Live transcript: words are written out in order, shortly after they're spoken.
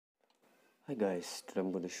Hi guys, today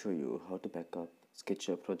I'm going to show you how to back up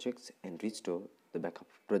Sketchware projects and restore the backup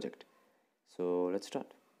project. So let's start.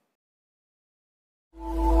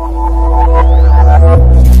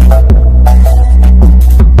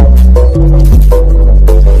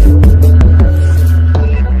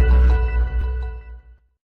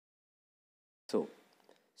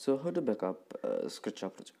 So how to back up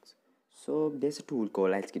Sketchware projects? So there's a tool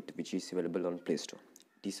called iSkit which is available on Play Store.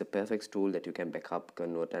 It is a perfect tool that you can back up,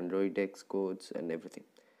 convert Android X codes and everything.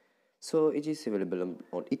 So it is available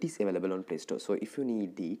on Play Store. So if you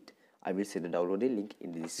need it, I will send the download link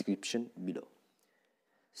in the description below.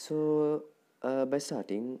 So by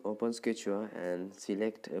starting, open Sketchware and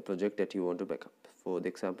select a project that you want to back up. For the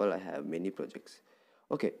example, I have many projects.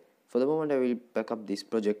 Okay, for the moment I will back up this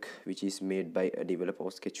project which is made by a developer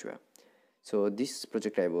of Sketchware. So this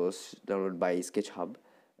project I was downloaded by SketchHub,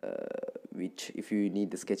 which if you need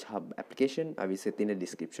the SketchHub application, I will set in the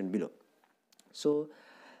description below. So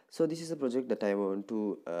this is a project that I want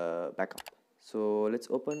to back up. So let's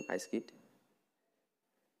open iSkit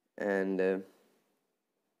and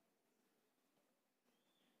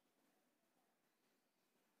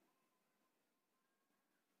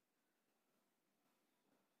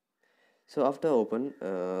so after open,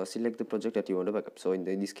 select the project that you want to backup. So in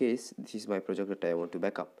this case, this is my project that I want to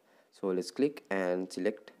backup. So let's click and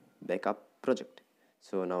select backup project.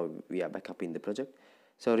 So now we are backup in the project.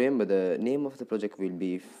 So remember the name of the project will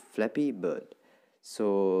be Flappy Bird.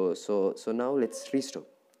 So now let's restore.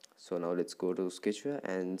 So now let's go to Sketchware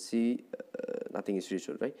and see nothing is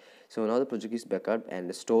restored, right? So now the project is backup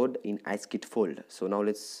and stored in iSkit folder. So now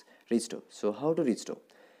let's restore. So how to restore?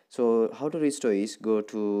 So how to restore is go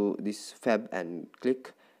to this fab and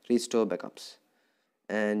click restore backups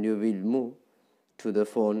and you will move to the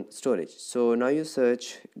phone storage. So now you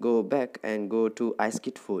search, go back and go to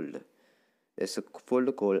iSkit folder. There's a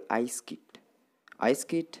folder called iSkit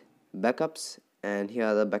backups, and here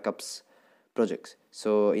are the backups projects.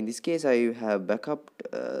 So in this case I have backupped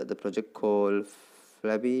the project called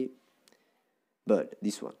Flappy Bird,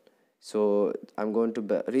 this one. So I'm going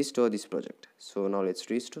to restore this project. So now let's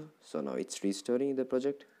restore. So now it's restoring the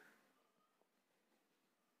project.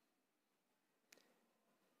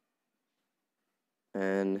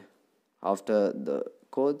 And after the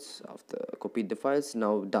codes, after copied the files,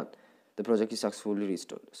 now done. The project is successfully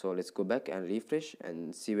restored. So let's go back and refresh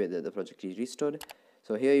and see whether the project is restored.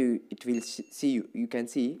 So here you can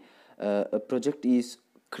see a project is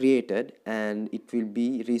created and it will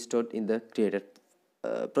be restored in the created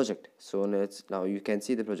project. So now you can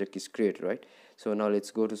see the project is created, right? So now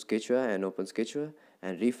let's go to Sketchware and open Sketchware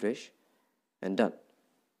and refresh and done.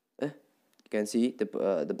 You can see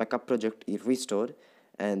the backup project is restored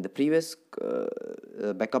and the previous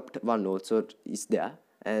backup one also is there,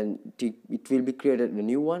 and it will be created a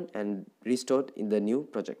new one and restored in the new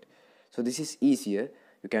project. So this is easier.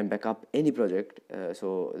 You can back up any project.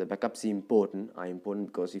 So the backups are important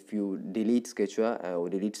because if you delete Sketchware or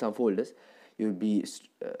delete some folders, you'll be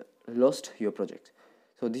lost your project.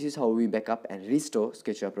 So this is how we back up and restore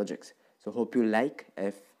Sketchware projects. So hope you like,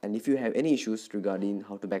 and if you have any issues regarding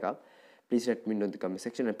how to back up, please let me know in the comment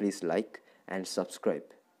section, and please like and subscribe.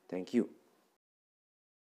 Thank you.